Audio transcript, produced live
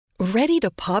Ready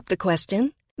to pop the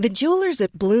question? The jewelers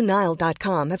at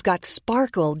BlueNile.com have got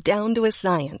sparkle down to a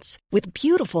science with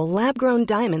beautiful lab-grown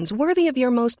diamonds worthy of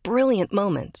your most brilliant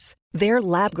moments. Their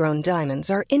lab-grown diamonds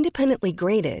are independently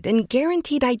graded and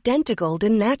guaranteed identical to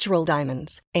natural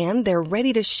diamonds, and they're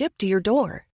ready to ship to your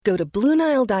door. Go to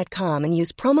BlueNile.com and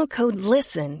use promo code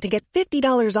LISTEN to get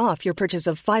 $50 off your purchase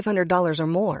of $500 or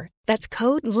more. That's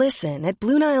code LISTEN at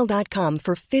BlueNile.com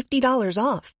for $50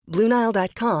 off.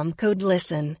 BlueNile.com, code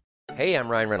LISTEN. Hey, I'm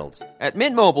Ryan Reynolds. At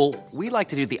Mint Mobile, we like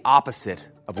to do the opposite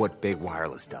of what Big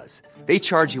Wireless does. They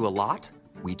charge you a lot,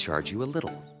 we charge you a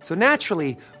little. So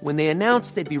naturally, when they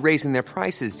announced they'd be raising their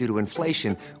prices due to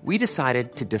inflation, we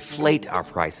decided to deflate our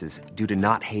prices due to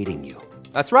not hating you.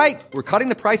 That's right. We're cutting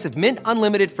the price of Mint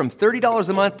Unlimited from $30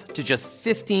 a month to just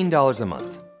 $15 a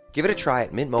month. Give it a try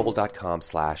at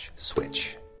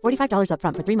mintmobile.com/switch. $45 up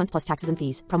front for 3 months plus taxes and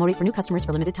fees. Promo rate for new customers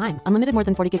for limited time. Unlimited more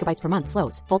than 40 gigabytes per month.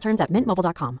 Slows full terms at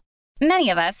mintmobile.com.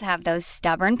 Many of us have those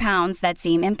stubborn pounds that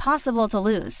seem impossible to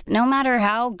lose, no matter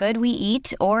how good we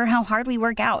eat or how hard we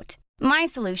work out. My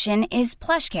solution is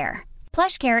PlushCare.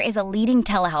 PlushCare is a leading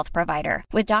telehealth provider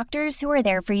with doctors who are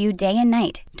there for you day and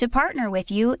night to partner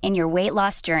with you in your weight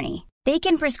loss journey. They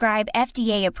can prescribe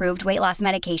FDA-approved weight loss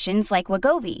medications like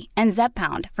Wegovy and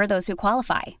Zepbound for those who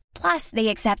qualify. Plus, they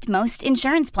accept most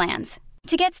insurance plans.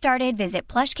 To get started, visit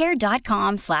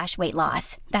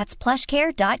plushcare.com/weightloss. That's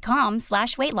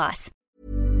plushcare.com/weightloss.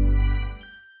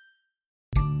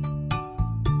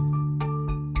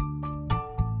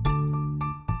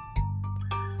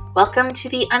 Welcome to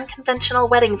the Unconventional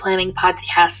Wedding Planning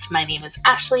Podcast. My name is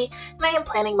Ashley, and I am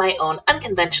planning my own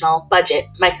unconventional budget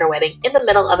micro-wedding in the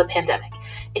middle of a pandemic.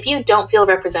 If you don't feel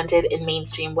represented in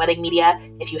mainstream wedding media,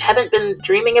 if you haven't been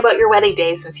dreaming about your wedding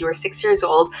day since you were 6 years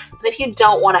old, and if you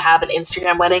don't want to have an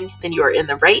Instagram wedding, then you are in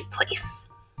the right place.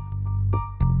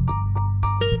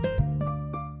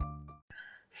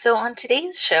 So on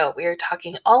today's show, we are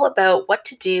talking all about what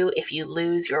to do if you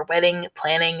lose your wedding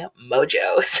planning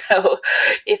mojo. So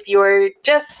if you're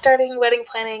just starting wedding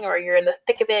planning or you're in the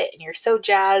thick of it and you're so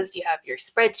jazzed, you have your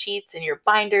spreadsheets and your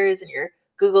binders and your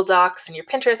Google Docs and your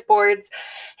Pinterest boards,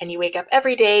 and you wake up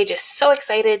every day just so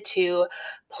excited to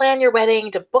plan your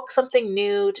wedding, to book something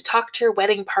new, to talk to your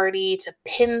wedding party, to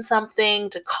pin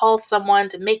something, to call someone,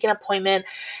 to make an appointment.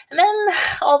 And then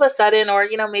all of a sudden, or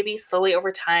maybe slowly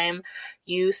over time,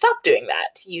 you stop doing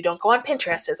that. You don't go on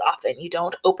Pinterest as often. You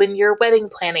don't open your wedding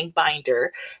planning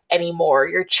binder anymore.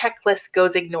 Your checklist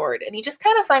goes ignored, and you just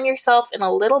kind of find yourself in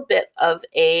a little bit of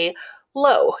a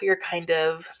low. You're kind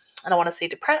of, I don't want to say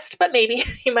depressed, but maybe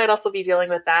you might also be dealing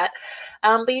with that.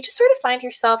 But you just sort of find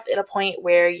yourself at a point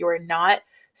where you are not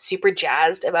super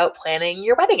jazzed about planning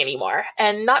your wedding anymore.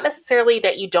 And not necessarily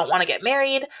that you don't want to get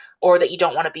married or that you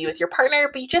don't want to be with your partner,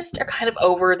 but you just are kind of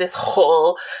over this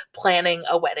whole planning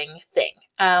a wedding thing.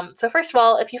 So first of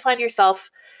all, if you find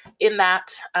yourself in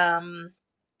that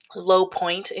low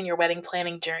point in your wedding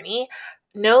planning journey,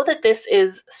 know that this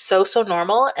is so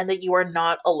normal and that you are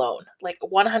not alone. Like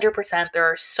 100%, there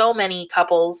are so many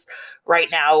couples right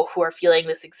now who are feeling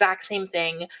this exact same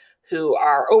thing, who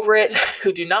are over it,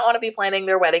 who do not want to be planning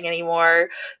their wedding anymore,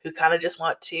 who kind of just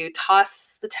want to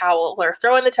toss the towel or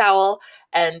throw in the towel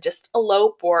and just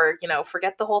elope or,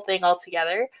 forget the whole thing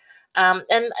altogether.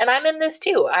 And I'm in this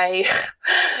too.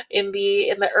 In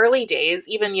the early days,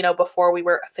 even, before we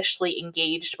were officially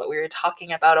engaged, but we were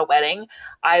talking about a wedding,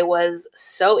 I was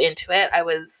so into it. I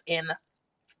was in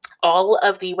all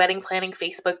of the wedding planning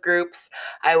Facebook groups.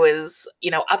 I was,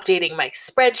 updating my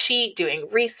spreadsheet, doing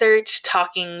research,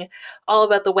 talking all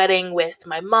about the wedding with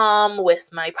my mom,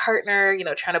 with my partner,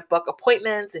 trying to book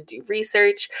appointments and do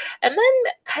research. And then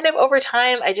kind of over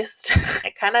time, I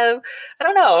don't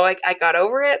know, I got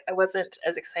over it. I wasn't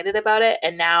as excited about it.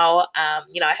 And now,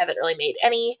 I haven't really made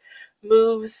any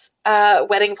moves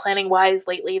wedding planning wise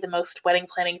lately. The most wedding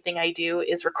planning thing I do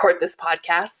is record this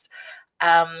podcast.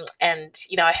 And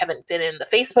I haven't been in the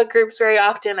Facebook groups very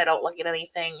often. I don't look at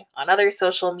anything on other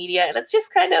social media, and it's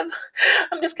just I'm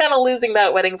just kind of losing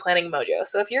that wedding planning mojo.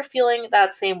 So if you're feeling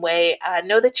that same way,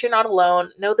 know that you're not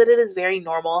alone. Know that it is very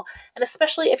normal. And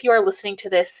especially if you are listening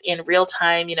to this in real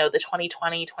time, the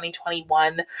 2020,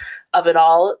 2021 of it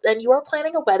all, then you are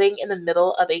planning a wedding in the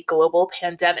middle of a global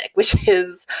pandemic, which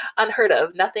is unheard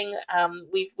of. Nothing,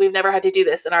 we've never had to do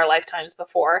this in our lifetimes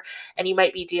before. And you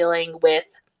might be dealing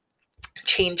with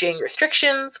changing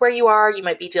restrictions where you are. You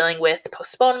might be dealing with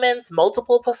postponements,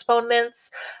 multiple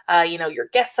postponements, your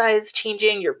guest size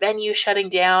changing, your venue shutting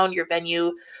down, your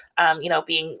venue,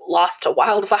 being lost to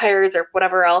wildfires or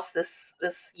whatever else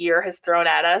this year has thrown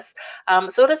at us.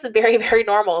 So it is very, very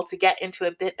normal to get into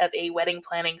a bit of a wedding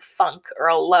planning funk or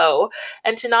a low,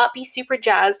 and to not be super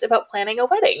jazzed about planning a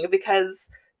wedding because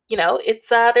it's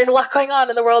there's a lot going on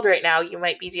in the world right now. You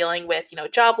might be dealing with,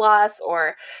 job loss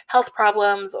or health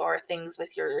problems or things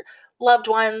with your loved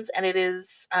ones, and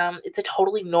it's a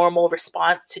totally normal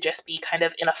response to just be kind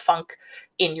of in a funk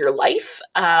in your life.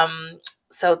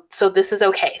 So this is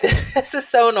okay. This is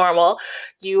so normal.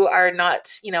 You are not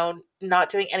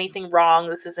doing anything wrong.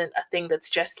 This isn't a thing that's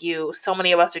just you. So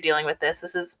many of us are dealing with this.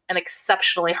 This is an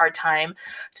exceptionally hard time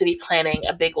to be planning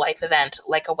a big life event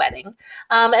like a wedding.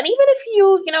 And even if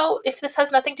if this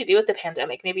has nothing to do with the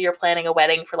pandemic, maybe you're planning a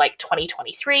wedding for like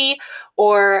 2023,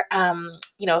 or,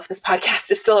 if this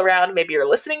podcast is still around, maybe you're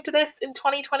listening to this in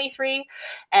 2023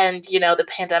 and, the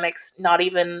pandemic's not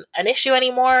even an issue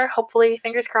anymore. Hopefully,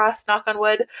 fingers crossed, knock on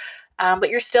wood.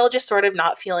 But you're still just sort of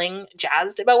not feeling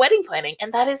jazzed about wedding planning.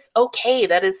 And that is okay.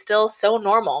 That is still so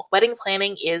normal. Wedding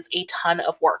planning is a ton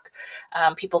of work.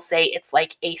 People say it's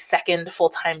like a second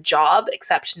full-time job,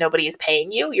 except nobody is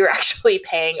paying you. You're actually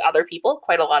paying other people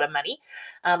quite a lot of money.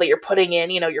 But you're putting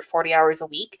in, your 40 hours a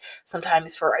week,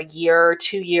 sometimes for a year,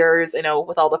 2 years.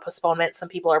 With all the postponements, some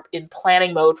people are in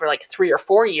planning mode for like 3 or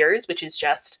 4 years, which is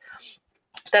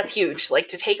that's huge. Like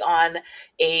to take on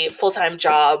a full-time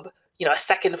job, a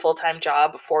second full-time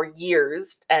job for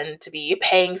years, and to be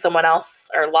paying someone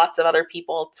else or lots of other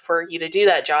people for you to do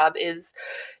that job is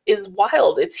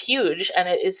wild. It's huge. And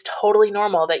it is totally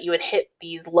normal that you would hit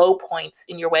these low points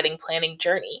in your wedding planning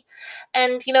journey.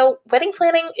 And, wedding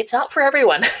planning, it's not for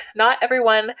everyone. Not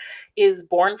everyone is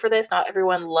born for this. Not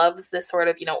everyone loves this sort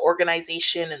of,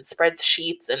 organization and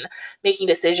spreadsheets and making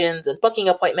decisions and booking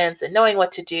appointments and knowing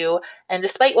what to do. And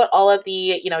despite what all of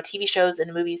the, TV shows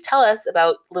and movies tell us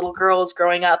about little girls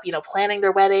growing up, planning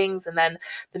their weddings, and then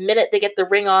the minute they get the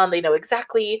ring on, they know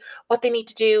exactly what they need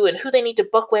to do and who they need to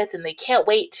book with, and they can't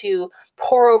wait to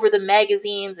pore over the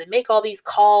magazines and make all these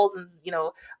calls and,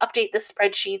 update the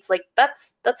spreadsheets. Like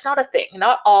that's not a thing.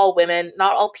 Not all women,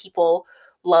 not all people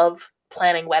love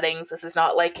planning weddings. This is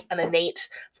not like an innate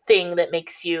thing that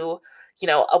makes you,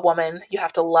 a woman. You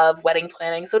have to love wedding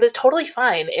planning. So it is totally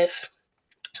fine if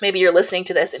maybe you're listening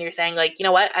to this and you're saying like,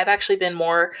 what, I've actually been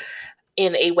more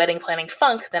in a wedding planning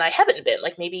funk than I haven't been.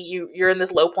 Like maybe you're in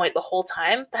this low point the whole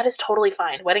time. That is totally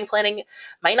fine. Wedding planning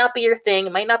might not be your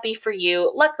thing, might not be for you.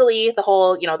 Luckily, the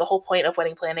whole point of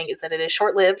wedding planning is that it is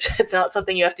short-lived. It's not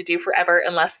something you have to do forever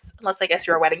unless I guess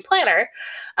you're a wedding planner.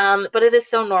 But it is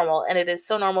so normal, and it is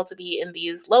so normal to be in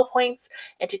these low points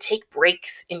and to take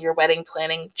breaks in your wedding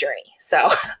planning journey. So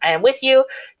I am with you.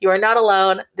 You are not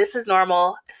alone. This is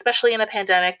normal, especially in a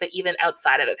pandemic, but even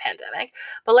outside of a pandemic.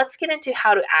 But let's get into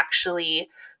how to actually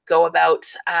go about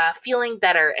feeling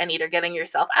better and either getting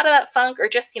yourself out of that funk or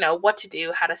just, what to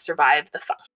do, how to survive the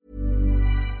funk.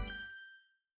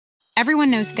 Everyone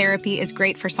knows therapy is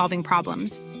great for solving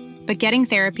problems, but getting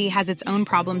therapy has its own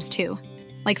problems too,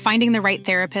 like finding the right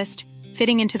therapist,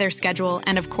 fitting into their schedule,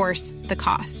 and of course, the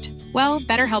cost. Well,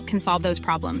 BetterHelp can solve those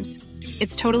problems.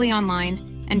 It's totally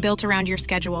online and built around your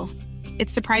schedule.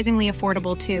 It's surprisingly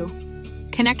affordable too.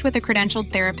 Connect with a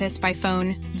credentialed therapist by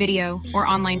phone, video, or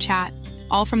online chat,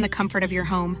 all from the comfort of your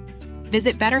home.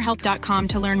 Visit BetterHelp.com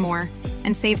to learn more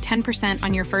and save 10%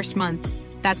 on your first month.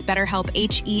 That's BetterHelp,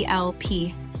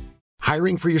 H-E-L-P.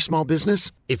 Hiring for your small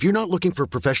business? If you're not looking for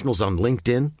professionals on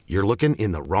LinkedIn, you're looking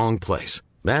in the wrong place.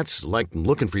 That's like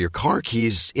looking for your car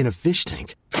keys in a fish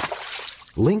tank.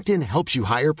 LinkedIn helps you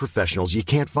hire professionals you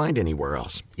can't find anywhere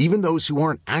else, even those who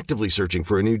aren't actively searching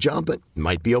for a new job but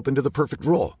might be open to the perfect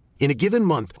role. In a given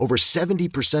month, over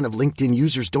 70% of LinkedIn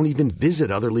users don't even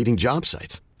visit other leading job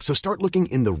sites. So start looking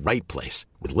in the right place.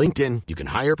 With LinkedIn, you can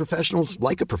hire professionals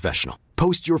like a professional.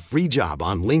 Post your free job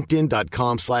on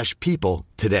linkedin.com/people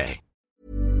today.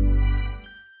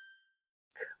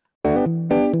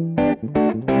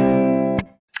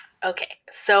 Okay,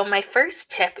 so my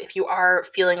first tip, if you are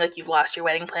feeling like you've lost your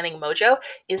wedding planning mojo,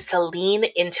 is to lean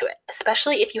into it,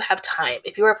 especially if you have time.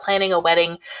 If you are planning a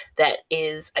wedding that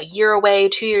is a year away,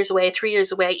 2 years away, 3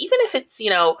 years away, even if it's,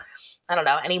 I don't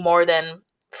know, any more than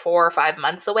 4 or 5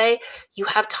 months away, you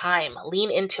have time.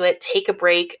 Lean into it, take a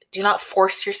break. Do not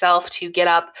force yourself to get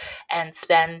up and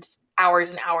spend hours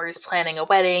and hours planning a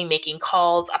wedding, making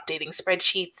calls, updating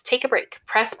spreadsheets. Take a break.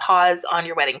 Press pause on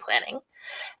your wedding planning.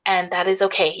 And that is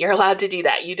okay. You're allowed to do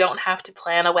that. You don't have to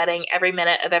plan a wedding every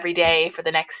minute of every day for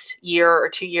the next year or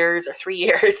 2 years or 3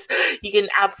 years. You can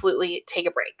absolutely take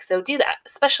a break. So do that,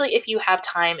 especially if you have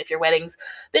time, if your wedding's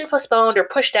been postponed or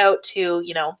pushed out to,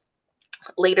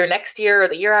 later next year or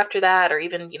the year after that, or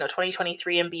even,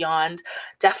 2023 and beyond.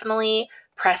 Definitely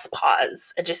press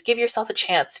pause and just give yourself a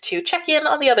chance to check in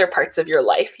on the other parts of your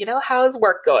life. How's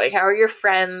work going? How are your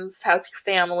friends? How's your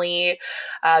family?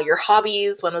 Your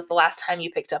hobbies? When was the last time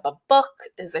you picked up a book?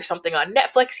 Is there something on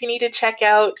Netflix you need to check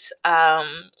out?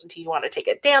 Do you want to take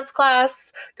a dance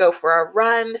class? Go for a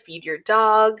run? Feed your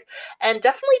dog? And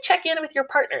definitely check in with your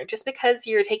partner. Just because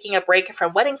you're taking a break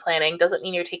from wedding planning doesn't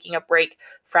mean you're taking a break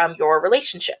from your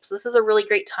relationships. This is a really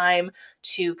great time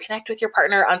to connect with your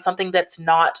partner on something that's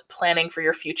not planning for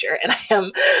your future. And I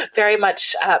am very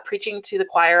much preaching to the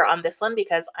choir on this one,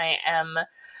 because I am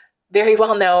very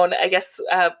well known, I guess,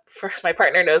 for my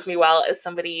partner knows me well as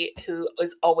somebody who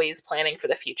is always planning for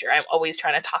the future. I'm always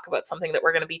trying to talk about something that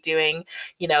we're going to be doing,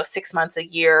 6 months, a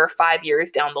year, 5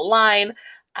 years down the line.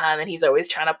 And he's always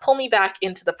trying to pull me back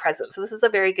into the present. So this is a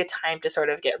very good time to sort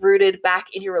of get rooted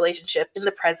back in your relationship in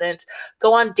the present.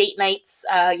 Go on date nights,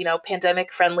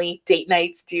 pandemic friendly date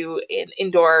nights, do an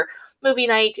indoor movie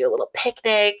night, do a little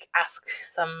picnic, ask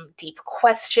some deep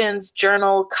questions,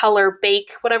 journal, color,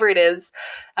 bake, whatever it is.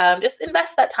 Just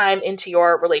invest that time into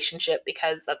your relationship,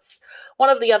 because that's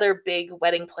one of the other big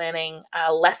wedding planning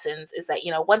lessons, is that,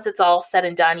 once it's all said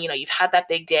and done, you've had that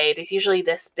big day, there's usually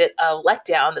this bit of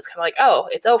letdown that's kind of like, oh,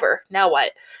 it's over. Now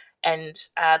what? And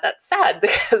that's sad,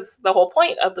 because the whole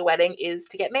point of the wedding is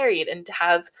to get married and to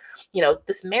have,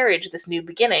 this marriage, this new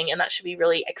beginning, and that should be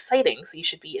really exciting. So you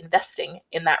should be investing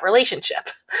in that relationship.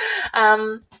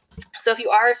 So if you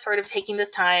are sort of taking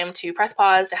this time to press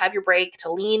pause, to have your break,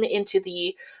 to lean into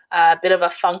the bit of a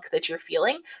funk that you're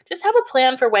feeling, just have a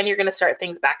plan for when you're going to start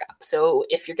things back up. So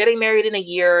if you're getting married in a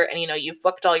year and, you've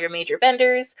booked all your major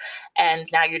vendors and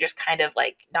now you're just kind of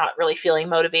like not really feeling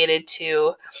motivated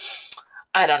to,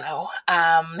 I don't know,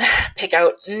 pick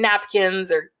out napkins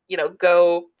or,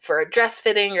 go for a dress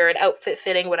fitting or an outfit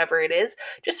fitting, whatever it is,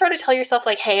 just sort of tell yourself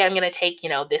like, hey, I'm going to take,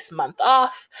 this month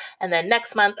off. And then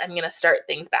next month, I'm going to start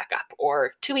things back up,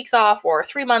 or 2 weeks off, or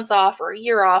 3 months off, or a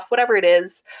year off, whatever it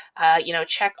is.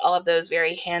 Check all of those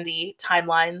very handy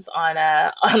timelines on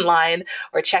online,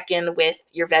 or check in with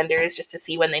your vendors just to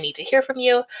see when they need to hear from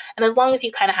you. And as long as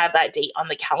you kind of have that date on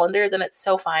the calendar, then it's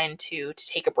so fine to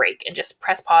take a break and just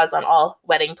press pause on all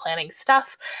wedding planning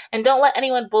stuff. And don't let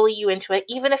anyone bully you into it.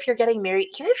 Even if you're getting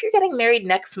married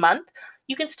next month,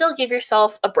 you can still give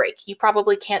yourself a break. You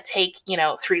probably can't take,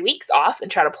 3 weeks off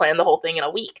and try to plan the whole thing in a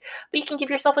week, but you can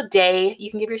give yourself a day. You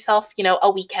can give yourself,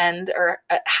 a weekend or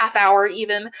a half hour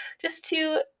even, just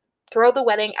to throw the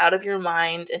wedding out of your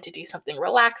mind and to do something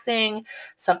relaxing,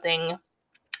 something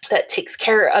that takes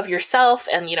care of yourself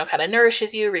and, kind of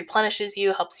nourishes you, replenishes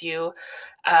you, helps you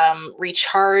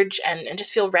recharge and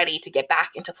just feel ready to get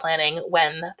back into planning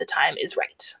when the time is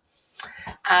right.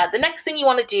 The next thing you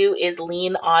want to do is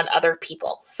lean on other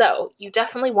people. So you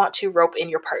definitely want to rope in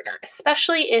your partner,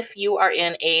 especially if you are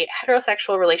in a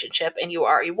heterosexual relationship and you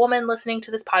are a woman listening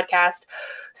to this podcast.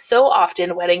 So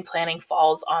often wedding planning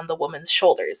falls on the woman's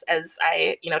shoulders. As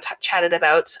I, chatted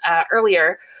about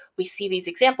earlier, we see these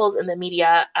examples in the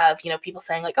media of, people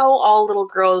saying like, oh, all little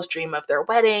girls dream of their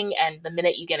wedding. And the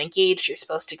minute you get engaged, you're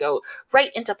supposed to go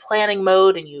right into planning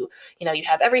mode. And you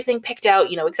have everything picked out,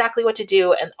 exactly what to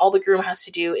do. And all the groom has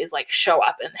to do is like show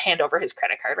up and hand over his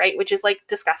credit card, right? Which is like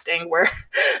disgusting.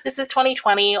 This is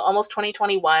 2020, almost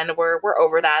 2021. We're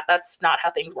over that. That's not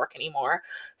how things work anymore.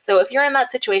 So if you're in that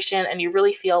situation and you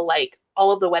really feel like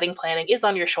all of the wedding planning is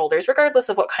on your shoulders, regardless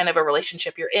of what kind of a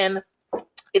relationship you're in,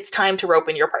 it's time to rope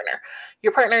in your partner.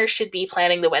 Your partner should be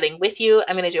planning the wedding with you.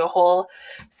 I'm going to do a whole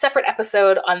separate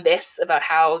episode on this about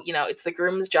how, it's the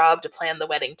groom's job to plan the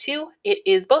wedding too. It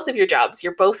is both of your jobs.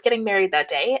 You're both getting married that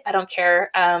day. I don't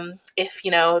care if,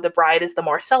 the bride is the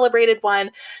more celebrated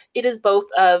one. It is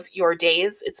both of your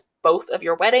days. It's both of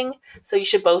your wedding. So you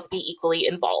should both be equally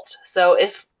involved. So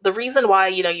if the reason why,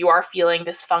 you are feeling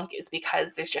this funk is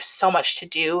because there's just so much to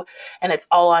do and it's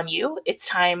all on you, it's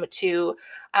time to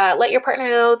let your partner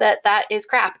know that is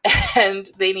crap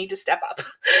and they need to step up.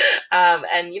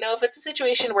 And, if it's a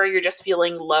situation where you're just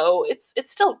feeling low, it's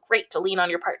still great to lean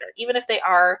on your partner, even if they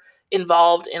are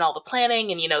involved in all the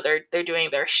planning and, they're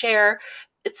doing their share.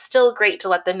 It's still great to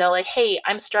let them know like, hey,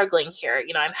 I'm struggling here.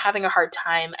 I'm having a hard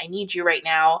time. I need you right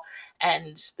now.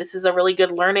 And this is a really good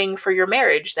learning for your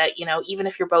marriage that, even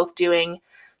if you're both doing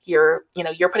you're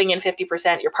putting in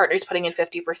 50%, your partner's putting in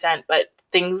 50%, but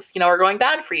things, are going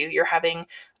bad for you, you're having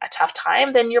a tough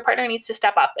time, then your partner needs to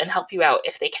step up and help you out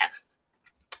if they can.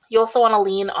 You also want to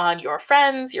lean on your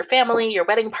friends, your family, your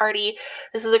wedding party.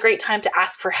 This is a great time to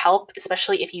ask for help,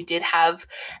 especially if you did have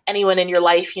anyone in your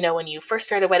life, when you first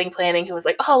started wedding planning who was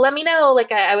like, oh, let me know.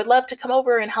 Like, I would love to come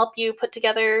over and help you put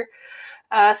together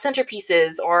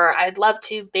centerpieces, or I'd love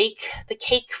to bake the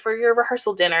cake for your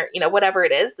rehearsal dinner, whatever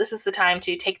it is. This is the time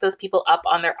to take those people up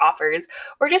on their offers,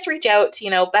 or just reach out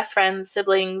to, best friends,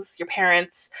 siblings, your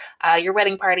parents, your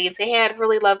wedding party, and say, hey, I'd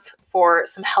really love for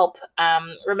some help.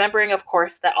 Remembering, of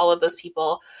course, that all of those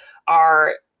people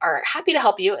are happy to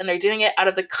help you, and they're doing it out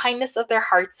of the kindness of their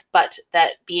hearts, but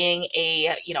that being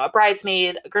a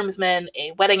bridesmaid, a groomsman,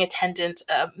 a wedding attendant,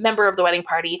 a member of the wedding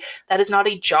party, that is not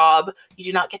a job. You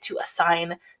do not get to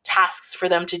assign tasks for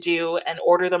them to do and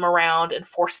order them around and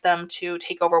force them to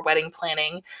take over wedding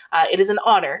planning. It is an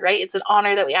honor, right? It's an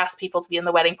honor that we ask people to be in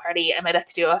the wedding party. I might have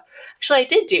to I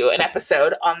did do an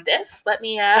episode on this.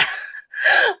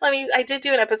 I did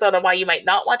do an episode on why you might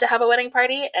not want to have a wedding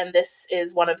party, and this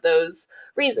is one of those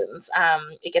reasons.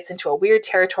 It gets into a weird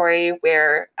territory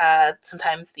where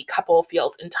sometimes the couple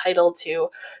feels entitled to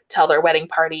tell their wedding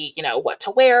party, what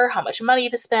to wear, how much money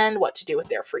to spend, what to do with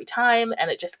their free time, and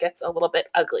it just gets a little bit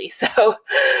ugly. So,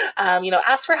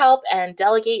 ask for help and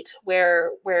delegate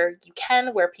where you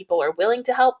can, where people are willing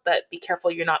to help, but be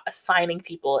careful you're not assigning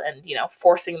people and,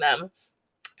 forcing them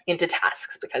into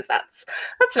tasks, because that's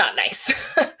not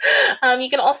nice. You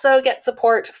can also get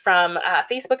support from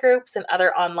Facebook groups and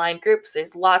other online groups.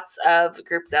 There's lots of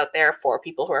groups out there for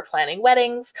people who are planning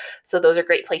weddings. So those are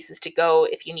great places to go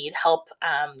if you need help,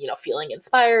 feeling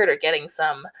inspired or getting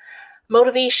some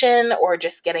motivation, or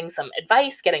just getting some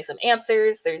advice, getting some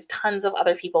answers. There's tons of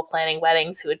other people planning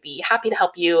weddings who would be happy to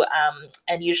help you.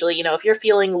 And usually, if you're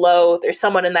feeling low, there's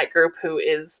someone in that group who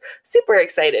is super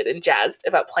excited and jazzed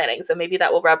about planning. So maybe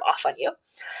that will rub off on you.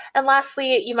 And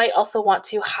lastly, you might also want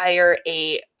to hire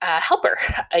a helper,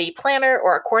 a planner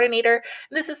or a coordinator.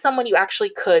 And this is someone you actually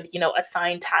could,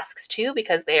 assign tasks to,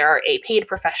 because they are a paid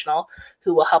professional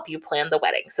who will help you plan the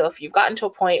wedding. So if you've gotten to a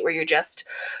point where you're just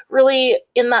really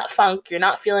in that funk, you're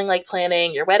not feeling like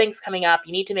planning, your wedding's coming up,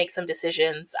 you need to make some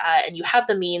decisions, and you have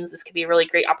the means, this could be a really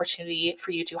great opportunity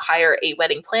for you to hire a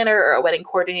wedding planner or a wedding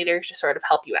coordinator to sort of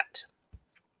help you out.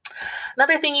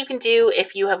 Another thing you can do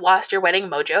if you have lost your wedding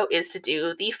mojo is to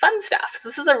do the fun stuff. So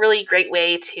this is a really great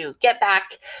way to get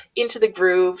back into the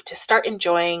groove, to start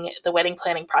enjoying the wedding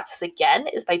planning process again,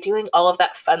 is by doing all of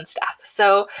that fun stuff.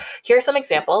 So here are some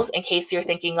examples in case you're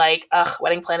thinking like, ugh,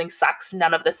 wedding planning sucks,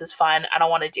 none of this is fun, I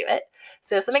don't want to do it.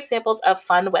 So some examples of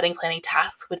fun wedding planning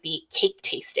tasks would be cake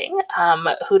tasting.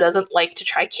 Who doesn't like to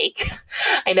try cake?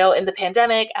 I know in the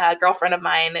pandemic, a girlfriend of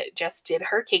mine just did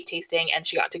her cake tasting, and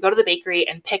she got to go to the bakery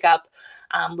and pick up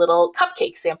little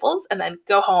cupcake samples and then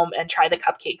go home and try the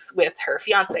cupcakes with her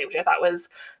fiance, which I thought was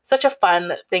such a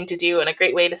fun thing to do and a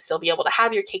great way to still be able to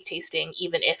have your cake tasting,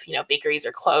 even if, bakeries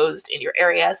are closed in your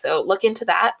area. So look into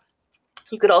that.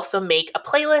 You could also make a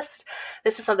playlist.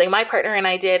 This is something my partner and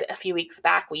I did a few weeks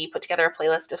back. We put together a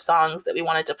playlist of songs that we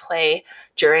wanted to play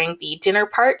during the dinner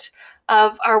part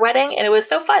of our wedding. And it was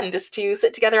so fun just to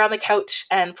sit together on the couch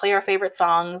and play our favorite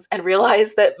songs and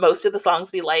realize that most of the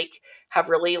songs we like have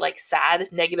really sad,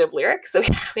 negative lyrics. So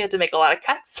we had to make a lot of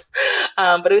cuts.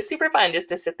 But it was super fun just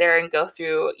to sit there and go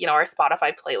through, our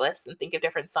Spotify playlist and think of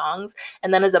different songs.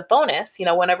 And then as a bonus,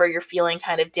 whenever you're feeling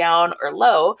kind of down or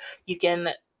low, you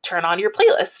can turn on your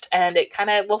playlist, and it kind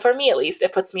of, well, for me at least,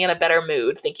 it puts me in a better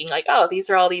mood thinking like, oh, these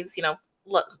are all these,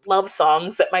 love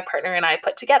songs that my partner and I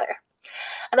put together.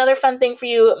 Another fun thing for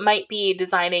you might be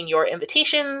designing your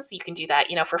invitations. You can do that,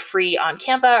 for free on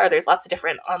Canva, or there's lots of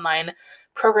different online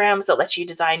programs that let you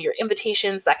design your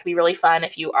invitations. That could be really fun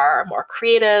if you are more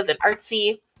creative and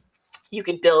artsy. You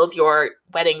could build your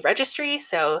wedding registry,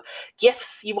 so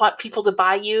gifts you want people to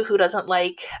buy you. Who doesn't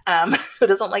like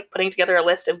putting together a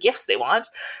list of gifts they want?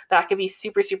 That could be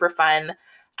super, super fun.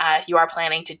 If you are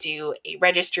planning to do a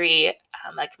registry,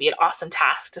 that could be an awesome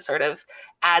task to sort of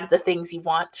add the things you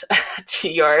want to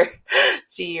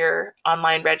your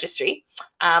online registry.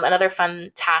 Another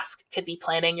fun task could be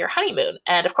planning your honeymoon.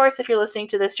 And of course, if you're listening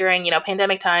to this during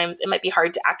pandemic times, it might be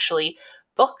hard to actually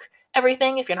book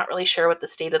everything if you're not really sure what the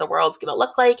state of the world's going to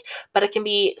look like, but it can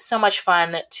be so much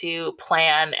fun to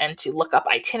plan and to look up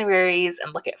itineraries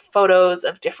and look at photos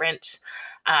of different,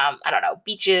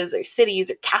 beaches or cities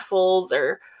or castles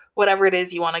or whatever it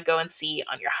is you want to go and see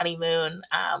on your honeymoon.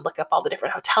 Look up all the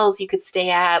different hotels you could stay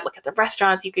at, look at the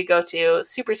restaurants you could go to.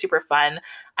 Super, super fun.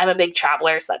 I'm a big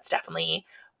traveler, so that's definitely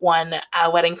one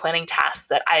wedding planning task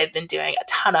that I have been doing a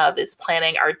ton of, is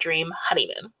planning our dream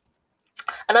honeymoon.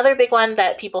 Another big one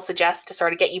that people suggest to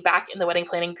sort of get you back in the wedding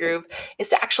planning groove is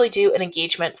to actually do an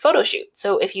engagement photo shoot.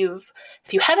 So if you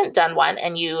haven't done one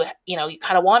and you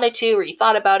kind of wanted to, or you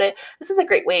thought about it, this is a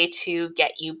great way to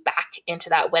get you back into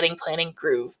that wedding planning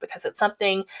groove, because it's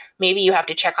something maybe you have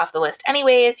to check off the list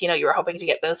anyways. You were hoping to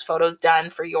get those photos done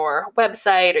for your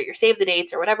website or your save the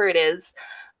dates or whatever it is.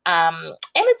 And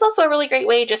it's also a really great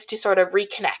way just to sort of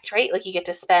reconnect, right? Like, you get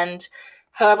to spend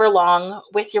however long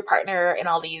with your partner in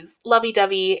all these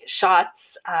lovey-dovey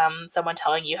shots, someone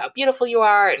telling you how beautiful you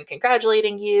are and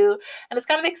congratulating you. And it's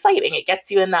kind of exciting. It gets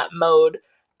you in that mode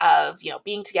of,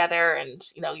 being together, and,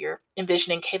 you're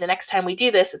envisioning, okay, the next time we do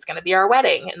this, it's going to be our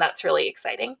wedding. And that's really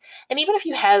exciting. And even if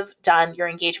you have done your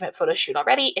engagement photo shoot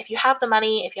already, if you have the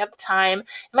money, if you have the time, it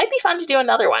might be fun to do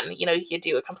another one. You could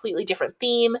do a completely different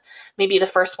theme. Maybe the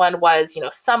first one was,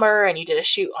 summer, and you did a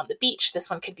shoot on the beach. This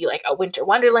one could be like a winter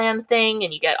wonderland thing,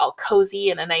 and you get all cozy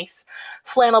in a nice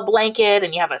flannel blanket,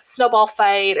 and you have a snowball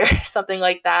fight or something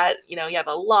like that. You have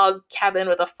a log cabin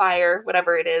with a fire,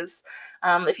 whatever it is.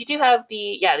 If you have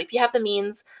the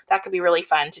means, that could be really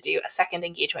fun to do a second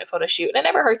engagement photo shoot. And it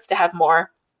never hurts to have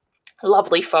more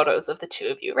lovely photos of the two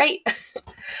of you, right?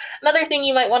 Another thing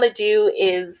you might want to do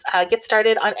is get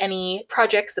started on any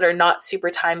projects that are not super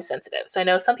time sensitive. So I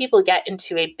know some people get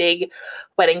into a big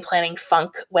wedding planning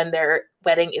funk when their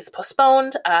wedding is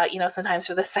postponed, sometimes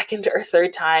for the second or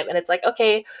third time. And it's like,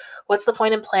 okay, what's the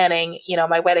point in planning?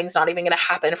 My wedding's not even going to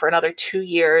happen for another 2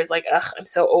 years. Like, I'm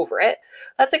so over it.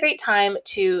 That's a great time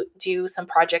to do some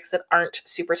projects that aren't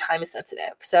super time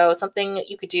sensitive. So something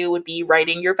you could do would be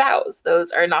writing your vows.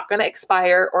 Those are not going to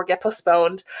expire or get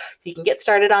postponed. So you can get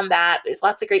started on that. There's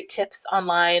lots of great tips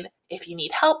online if you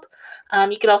need help.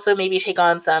 You could also maybe take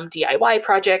on some DIY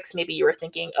projects. Maybe you were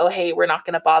thinking, oh, hey, we're not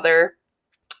going to bother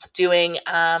doing,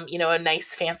 a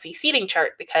nice fancy seating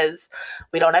chart because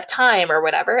we don't have time or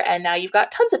whatever. And now you've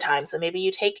got tons of time. So maybe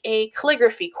you take a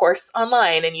calligraphy course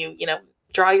online and you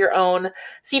draw your own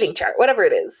seating chart, whatever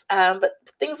it is. But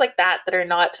things like that are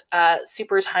not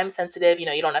super time sensitive.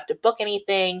 You don't have to book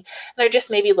anything. And they're just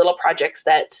maybe little projects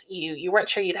that you weren't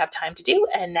sure you'd have time to do.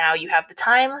 And now you have the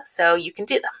time, so you can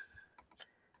do them.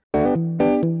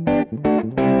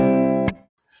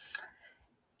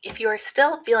 If you are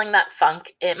still feeling that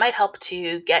funk, it might help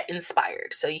to get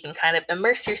inspired. So you can kind of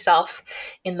immerse yourself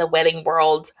in the wedding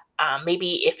world.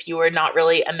 Maybe if you are not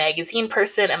really a magazine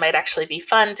person, it might actually be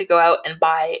fun to go out and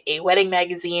buy a wedding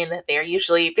magazine. They are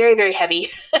usually very, very heavy,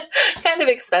 kind of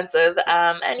expensive.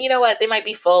 And you know what? They might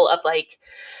be full of like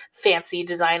fancy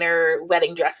designer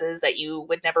wedding dresses that you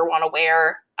would never want to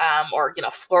wear, or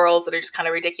florals that are just kind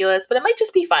of ridiculous. But it might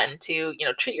just be fun to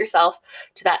treat yourself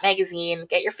to that magazine,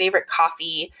 get your favorite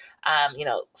coffee,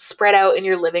 spread out in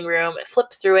your living room,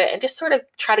 flip through it, and just sort of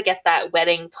try to get that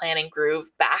wedding planning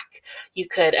groove back. You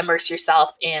could immerse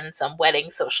yourself in some wedding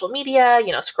social media,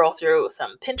 scroll through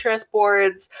some Pinterest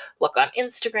boards, look on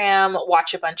Instagram,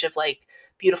 watch a bunch of like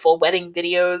beautiful wedding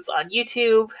videos on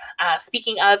YouTube.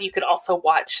 Speaking of, you could also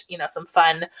watch, some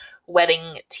fun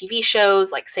wedding TV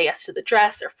shows like Say Yes to the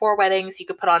Dress or For Weddings. You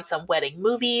could put on some wedding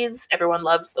movies. Everyone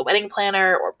loves The Wedding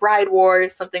Planner or Bride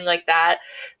Wars, something like that.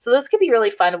 So those could be really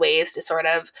fun ways to sort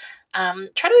of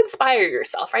try to inspire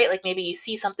yourself, right? Like maybe you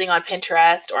see something on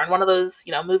Pinterest or in one of those,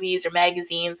 movies or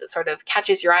magazines that sort of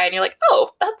catches your eye and you're like,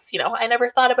 oh, that's, I never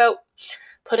thought about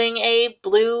putting a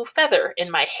blue feather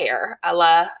in my hair, a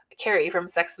la Carrie from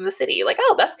Sex and the City. Like,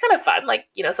 oh, that's kind of fun. Like,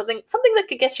 something that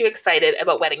could get you excited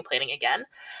about wedding planning again.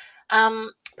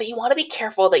 But you want to be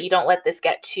careful that you don't let this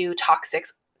get too toxic,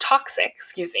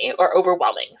 or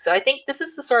overwhelming. So I think this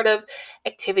is the sort of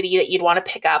activity that you'd want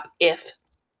to pick up if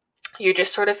you're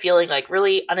just sort of feeling like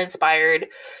really uninspired.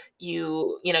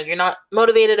 You're not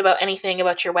motivated about anything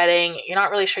about your wedding. You're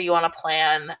not really sure you want to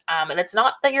plan. And it's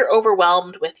not that you're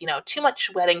overwhelmed with, too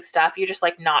much wedding stuff. You're just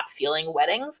like not feeling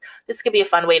weddings. This could be a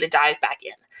fun way to dive back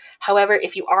in. However,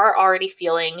 if you are already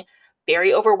feeling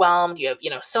very overwhelmed, you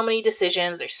have, so many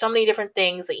decisions, there's so many different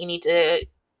things that you need to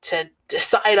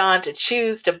decide on, to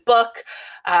choose, to book,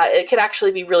 it could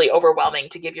actually be really overwhelming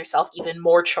to give yourself even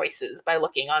more choices by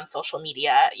looking on social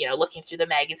media, looking through the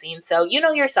magazine. So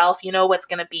yourself, what's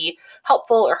going to be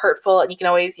helpful or hurtful, and you can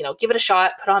always, give it a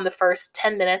shot, put on the first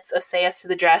 10 minutes of Say Yes to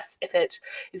the Dress. If it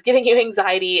is giving you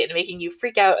anxiety and making you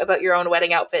freak out about your own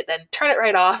wedding outfit, then turn it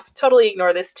right off, totally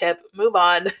ignore this tip, move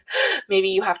on. Maybe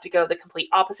you have to go the complete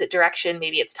opposite direction.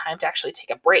 Maybe it's time to actually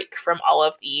take a break from all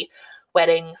of the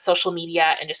wedding social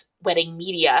media and just wedding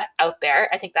media out there.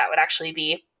 I think that would actually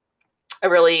be a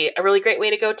really great way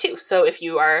to go too. So if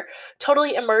you are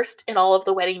totally immersed in all of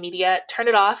the wedding media, turn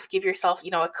it off, give yourself,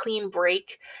 a clean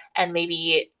break, and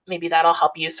maybe maybe that'll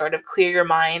help you sort of clear your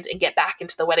mind and get back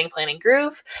into the wedding planning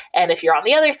groove. And if you're on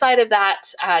the other side of that,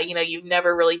 you've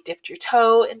never really dipped your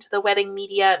toe into the wedding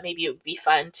media, maybe it would be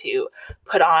fun to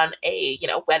put on a,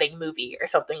 wedding movie or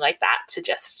something like that to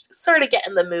just sort of get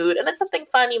in the mood. And it's something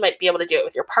fun. You might be able to do it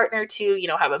with your partner too,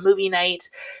 have a movie night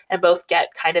and both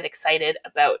get kind of excited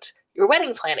about your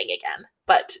wedding planning again.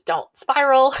 But don't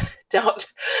spiral.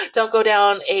 Don't go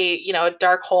down a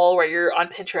dark hole where you're on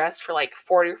Pinterest for like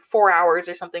 4 hours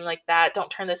or something like that. Don't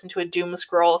turn this into a doom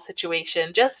scroll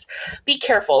situation. Just be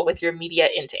careful with your media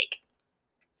intake.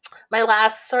 My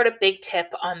last sort of big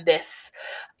tip on this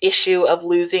issue of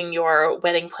losing your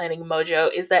wedding planning mojo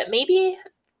is that maybe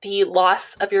the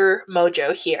loss of your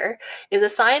mojo here is a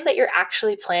sign that you're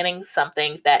actually planning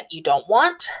something that you don't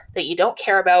want, that you don't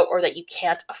care about, or that you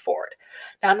can't afford.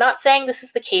 Now, I'm not saying this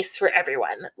is the case for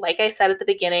everyone. Like I said at the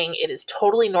beginning, it is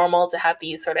totally normal to have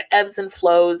these sort of ebbs and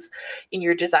flows in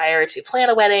your desire to plan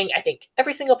a wedding. I think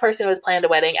every single person who has planned a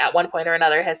wedding at one point or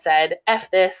another has said,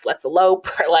 F this, let's elope,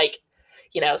 or like,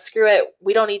 screw it,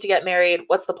 we don't need to get married,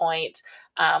 what's the point?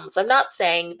 So I'm not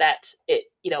saying that it,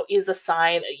 is a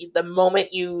sign the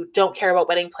moment you don't care about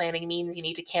wedding planning means you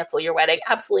need to cancel your wedding.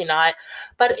 Absolutely not.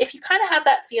 But if you kind of have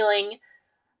that feeling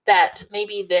that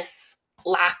maybe this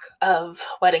lack of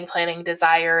wedding planning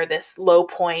desire, this low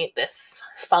point, this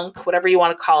funk, whatever you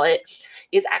want to call it,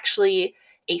 is actually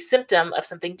a symptom of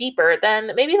something deeper,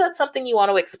 then maybe that's something you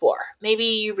want to explore. Maybe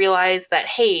you realize that,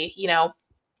 hey,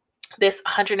 this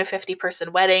 150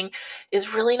 person wedding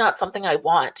is really not something I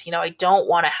want. I don't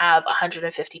want to have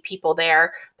 150 people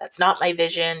there. That's not my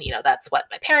vision. That's what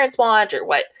my parents want or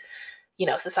what,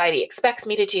 society expects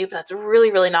me to do, but that's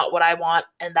really, really not what I want.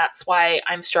 And that's why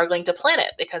I'm struggling to plan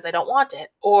it because I don't want it.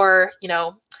 Or,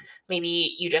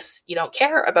 maybe you don't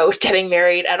care about getting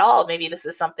married at all. Maybe this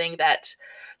is something that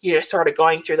you're just sort of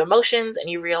going through the motions and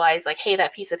you realize like, hey,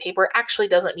 that piece of paper actually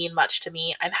doesn't mean much to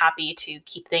me. I'm happy to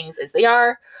keep things as they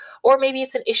are. Or maybe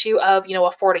it's an issue of,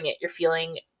 affording it. You're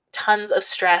feeling tons of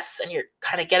stress and you're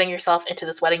kind of getting yourself into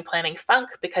this wedding planning funk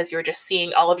because you're just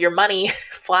seeing all of your money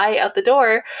fly out the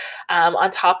door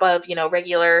on top of,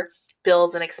 regular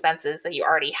bills and expenses that you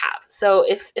already have. So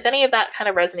if any of that kind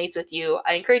of resonates with you,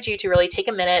 I encourage you to really take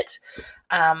a minute,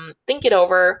 think it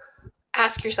over,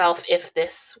 ask yourself if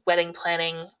this wedding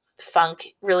planning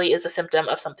funk really is a symptom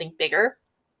of something bigger.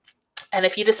 And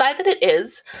if you decide that it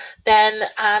is, then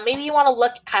maybe you want to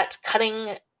look at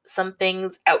cutting some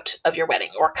things out of your wedding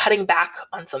or cutting back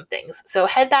on some things. So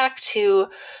head back to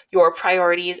your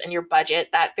priorities and your budget,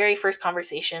 that very first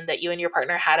conversation that you and your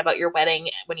partner had about your wedding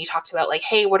when you talked about like,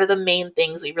 hey, what are the main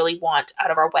things we really want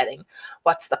out of our wedding?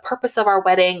 What's the purpose of our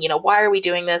wedding? Why are we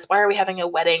doing this? Why are we having a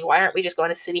wedding? Why aren't we just going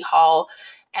to City Hall?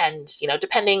 And,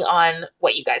 depending on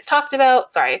what you guys talked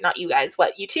about, sorry, not you guys,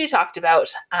 what you two talked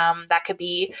about, that could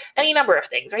be any number of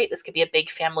things, right? This could be a big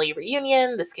family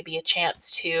reunion. This could be a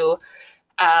chance to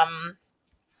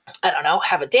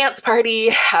have a dance party,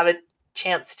 have a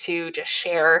chance to just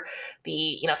share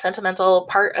the, sentimental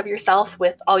part of yourself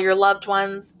with all your loved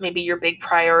ones. Maybe your big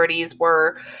priorities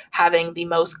were having the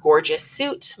most gorgeous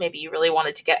suit. Maybe you really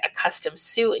wanted to get a custom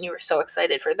suit and you were so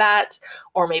excited for that.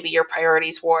 Or maybe your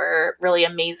priorities were really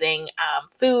amazing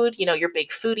food. You're big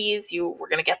foodies. You were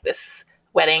going to get this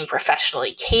wedding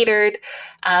professionally catered,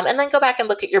 and then go back and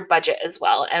look at your budget as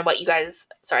well and what you guys,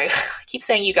 sorry, I keep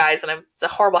saying you guys and it's a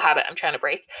horrible habit I'm trying to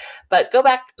break, but go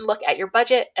back and look at your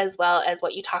budget as well as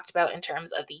what you talked about in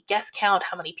terms of the guest count,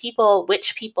 how many people,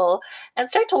 which people, and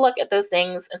start to look at those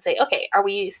things and say, okay, are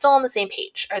we still on the same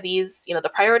page? Are these,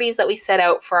 the priorities that we set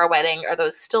out for our wedding, are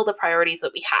those still the priorities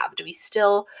that we have? Do we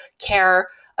still care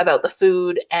about the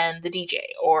food and the DJ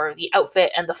or the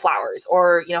outfit and the flowers,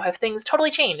 or, have things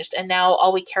totally changed and now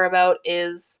all we care about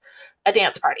is a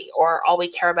dance party or all we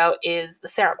care about is the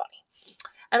ceremony?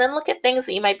 And then look at things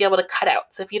that you might be able to cut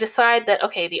out. So if you decide that,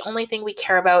 okay, the only thing we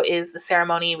care about is the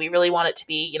ceremony, we really want it to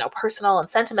be, personal and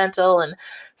sentimental and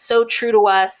so true to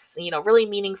us, really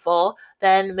meaningful,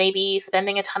 then maybe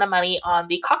spending a ton of money on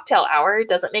the cocktail hour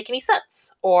doesn't make any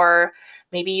sense. Or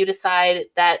maybe you decide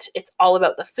that it's all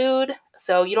about the food,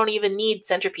 so you don't even need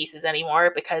centerpieces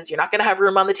anymore because you're not going to have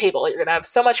room on the table. You're going to have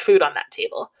so much food on that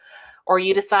table. Or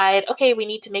you decide, okay, we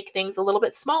need to make things a little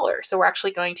bit smaller, so we're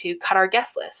actually going to cut our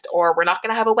guest list, or we're not going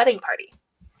to have a wedding party.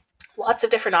 Lots of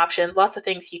different options, lots of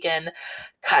things you can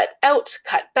cut out,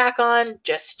 cut back on,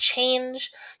 just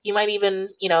change. You might even,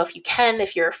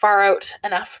 if you're far out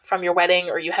enough from your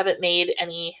wedding or you haven't made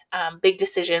any big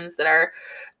decisions that are,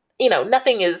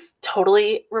 nothing is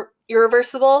totally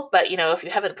irreversible, but, if you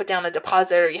haven't put down a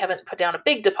deposit or you haven't put down a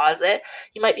big deposit,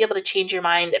 you might be able to change your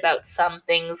mind about some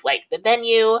things like the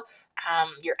venue,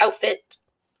 your outfit,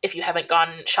 if you haven't gone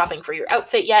shopping for your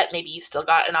outfit yet, maybe you've still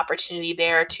got an opportunity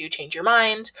there to change your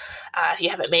mind. If you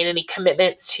haven't made any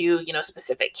commitments to,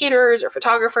 specific caterers or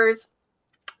photographers,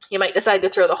 you might decide to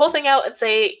throw the whole thing out and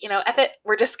say, F it,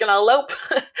 we're just going to elope.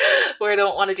 We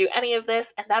don't want to do any of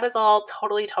this. And that is all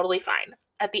totally, totally fine.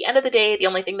 At the end of the day, the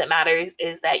only thing that matters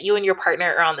is that you and your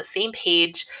partner are on the same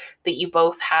page, that you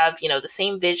both have, the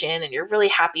same vision and you're really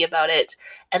happy about it,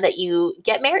 and that you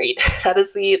get married. That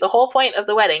is the whole point of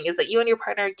the wedding, is that you and your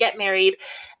partner get married,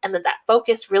 and that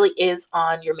focus really is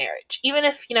on your marriage. Even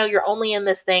if, you're only in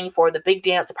this thing for the big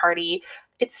dance party,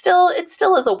 it still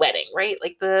is a wedding, right?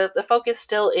 Like the focus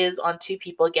still is on two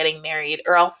people getting married,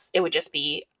 or else it would just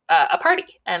be a party,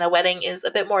 and a wedding is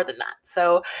a bit more than that.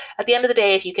 So at the end of the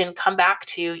day, if you can come back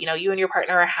to, you and your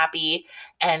partner are happy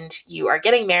and you are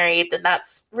getting married, then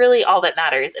that's really all that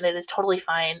matters. And it is totally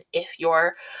fine if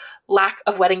your lack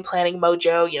of wedding planning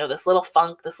mojo, this little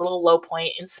funk, this little low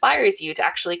point inspires you to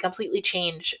actually completely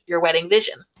change your wedding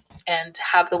vision and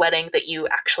have the wedding that you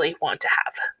actually want to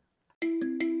have.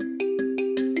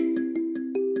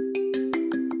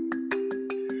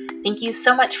 Thank you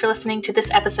so much for listening to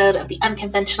this episode of the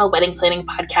Unconventional Wedding Planning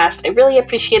Podcast. I really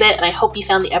appreciate it, and I hope you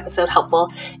found the episode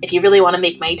helpful. If you really want to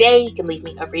make my day, you can leave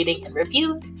me a rating and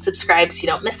review, subscribe so you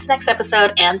don't miss the next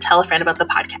episode, and tell a friend about the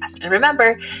podcast. And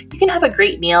remember, you can have a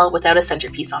great meal without a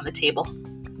centerpiece on the table.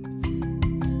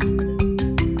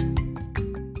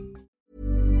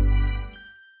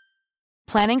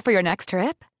 Planning for your next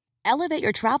trip? Elevate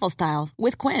your travel style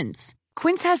with Quince.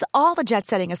 Quince has all the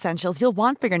jet-setting essentials you'll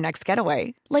want for your next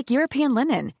getaway, like European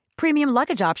linen, premium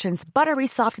luggage options, buttery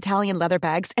soft Italian leather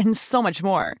bags, and so much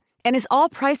more. And is all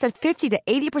priced at 50 to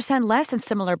 80% less than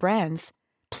similar brands.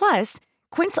 Plus,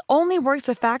 Quince only works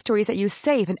with factories that use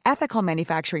safe and ethical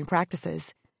manufacturing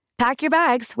practices. Pack your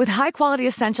bags with high-quality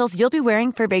essentials you'll be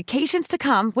wearing for vacations to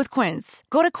come with Quince.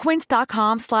 Go to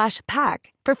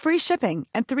quince.com/pack for free shipping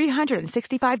and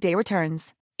 365-day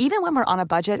returns. Even when we're on a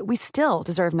budget, we still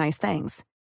deserve nice things.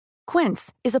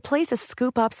 Quince is a place to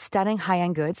scoop up stunning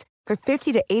high-end goods for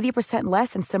 50 to 80%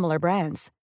 less than similar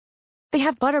brands. They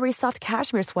have buttery soft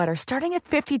cashmere sweaters starting at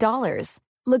 $50,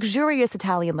 luxurious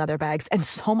Italian leather bags, and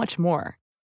so much more.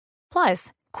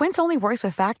 Plus, Quince only works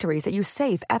with factories that use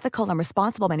safe, ethical, and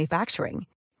responsible manufacturing.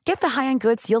 Get the high-end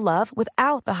goods you'll love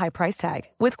without the high price tag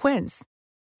with Quince.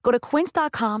 Go to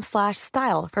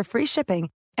quince.com/style for free shipping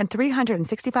and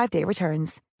 365-day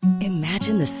returns.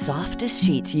 Imagine the softest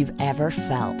sheets you've ever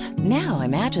felt. Now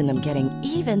imagine them getting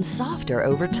even softer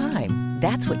over time.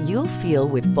 That's what you'll feel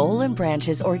with Boll &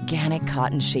 Branch's organic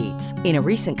cotton sheets. In a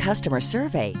recent customer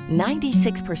survey,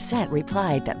 96%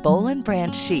 replied that Boll &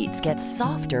 Branch sheets get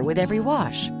softer with every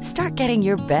wash. Start getting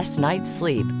your best night's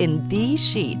sleep in these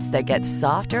sheets that get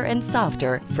softer and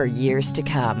softer for years to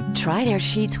come. Try their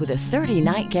sheets with a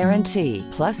 30-night guarantee.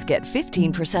 Plus, get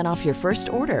 15% off your first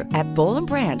order at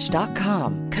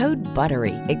bollandbranch.com. Code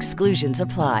BUTTERY. Exclusions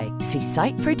apply. See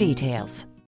site for details.